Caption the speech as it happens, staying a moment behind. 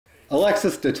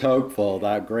Alexis de Tocqueville,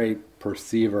 that great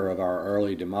perceiver of our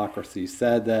early democracy,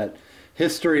 said that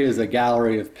history is a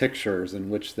gallery of pictures in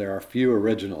which there are few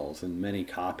originals and many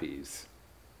copies.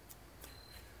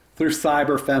 Through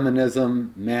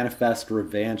cyberfeminism, manifest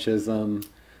revanchism,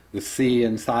 the sea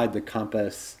inside the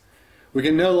compass, we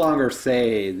can no longer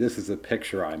say, this is a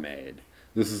picture I made,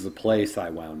 this is a place I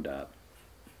wound up.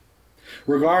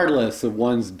 Regardless of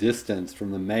one's distance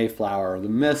from the Mayflower, the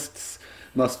mists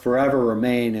must forever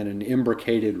remain in an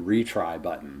imbricated retry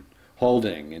button,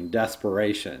 holding, in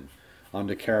desperation,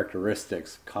 onto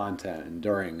characteristics of content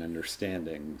enduring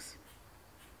understandings.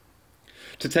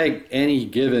 To take any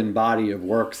given body of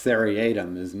work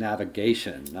seriatim is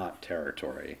navigation, not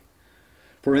territory.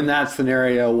 For in that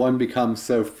scenario, one becomes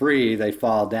so free they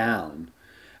fall down,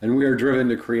 and we are driven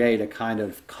to create a kind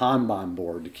of Kanban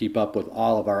board to keep up with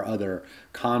all of our other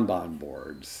Kanban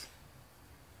boards.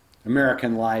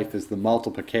 American life is the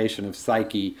multiplication of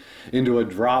psyche into a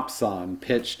dropson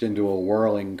pitched into a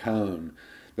whirling cone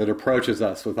that approaches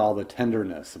us with all the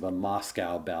tenderness of a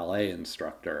Moscow ballet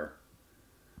instructor.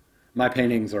 My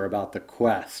paintings are about the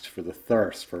quest for the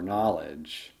thirst for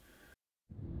knowledge.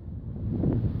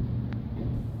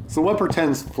 So what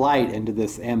pretends flight into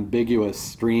this ambiguous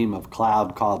stream of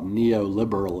cloud called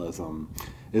neoliberalism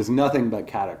is nothing but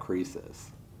catachresis.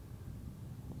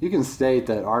 You can state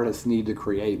that artists need to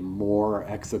create more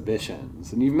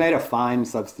exhibitions, and you've made a fine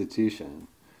substitution.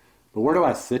 But where do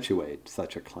I situate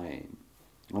such a claim?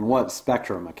 On what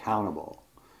spectrum accountable?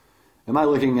 Am I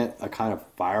looking at a kind of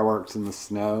fireworks in the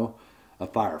snow, a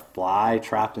firefly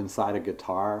trapped inside a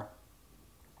guitar?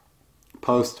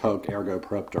 Post hoc ergo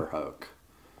propter hoc.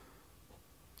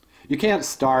 You can't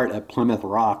start at Plymouth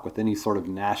Rock with any sort of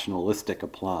nationalistic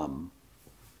aplomb.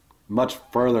 Much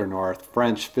further north,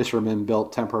 French fishermen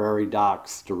built temporary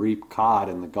docks to reap cod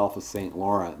in the Gulf of St.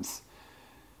 Lawrence,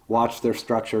 watched their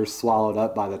structures swallowed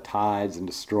up by the tides and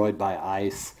destroyed by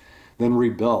ice, then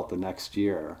rebuilt the next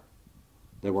year.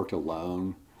 They worked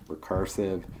alone,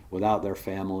 recursive, without their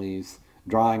families,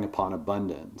 drawing upon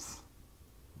abundance.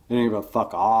 They didn't give a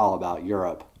fuck all about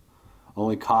Europe,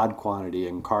 only cod quantity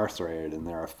incarcerated in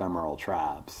their ephemeral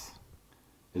traps.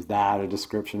 Is that a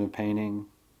description of painting?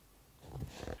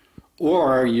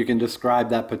 Or you can describe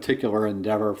that particular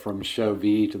endeavor from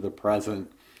Chauvet to the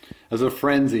present as a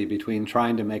frenzy between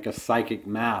trying to make a psychic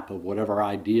map of whatever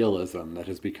idealism that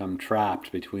has become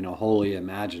trapped between a wholly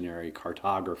imaginary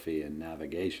cartography and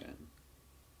navigation.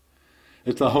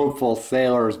 It's a hopeful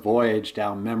sailor's voyage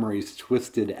down memory's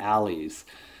twisted alleys,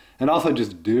 and also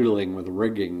just doodling with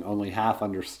rigging only half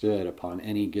understood upon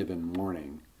any given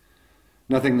morning.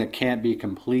 Nothing that can't be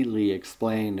completely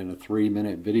explained in a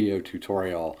 3-minute video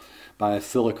tutorial by a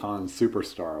silicon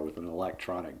superstar with an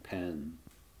electronic pen.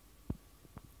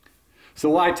 So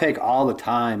why take all the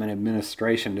time and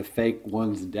administration to fake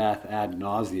one's death ad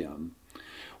nauseum?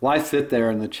 Why sit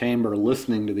there in the chamber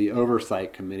listening to the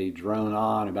oversight committee drone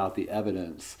on about the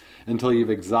evidence until you've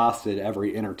exhausted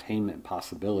every entertainment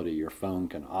possibility your phone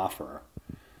can offer?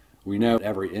 We know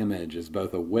every image is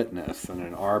both a witness and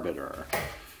an arbiter.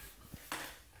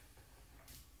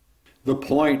 The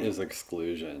point is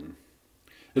exclusion.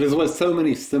 It is what so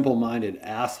many simple-minded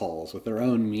assholes with their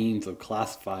own means of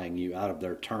classifying you out of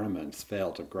their tournaments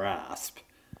fail to grasp.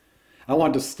 I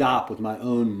want to stop with my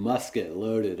own musket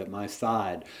loaded at my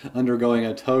side, undergoing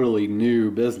a totally new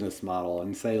business model,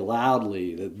 and say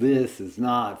loudly that this is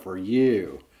not for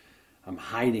you. I'm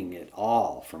hiding it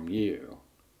all from you.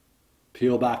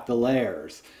 Peel back the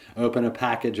layers. Open a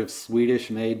package of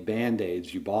Swedish-made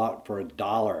Band-Aids you bought for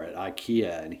 $1 at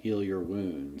IKEA and heal your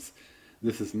wounds.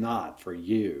 This is not for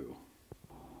you.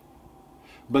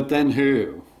 But then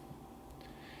who?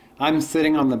 I'm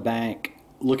sitting on the bank,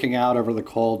 looking out over the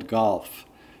cold Gulf,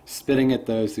 spitting at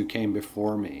those who came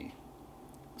before me,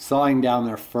 sawing down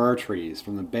their fir trees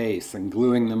from the base and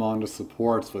gluing them onto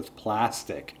supports with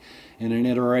plastic in an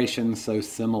iteration so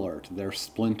similar to their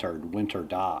splintered winter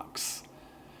docks,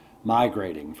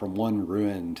 migrating from one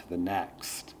ruin to the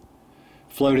next,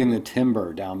 floating the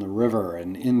timber down the river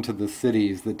and into the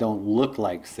cities that don't look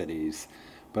like cities,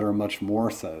 but are much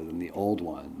more so than the old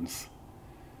ones.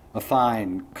 A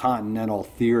fine continental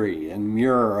theory and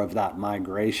mirror of that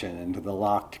migration into the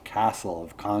locked castle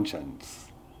of conscience.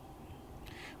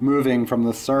 Moving from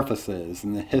the surfaces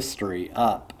and the history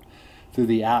up, through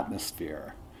the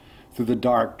atmosphere, through the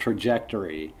dark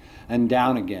trajectory, and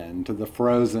down again to the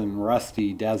frozen,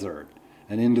 rusty desert,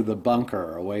 and into the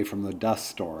bunker away from the dust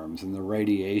storms and the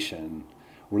radiation,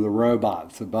 where the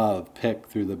robots above pick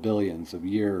through the billions of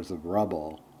years of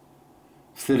rubble.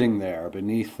 Sitting there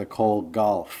beneath the cold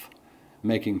Gulf,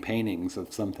 making paintings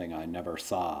of something I never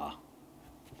saw.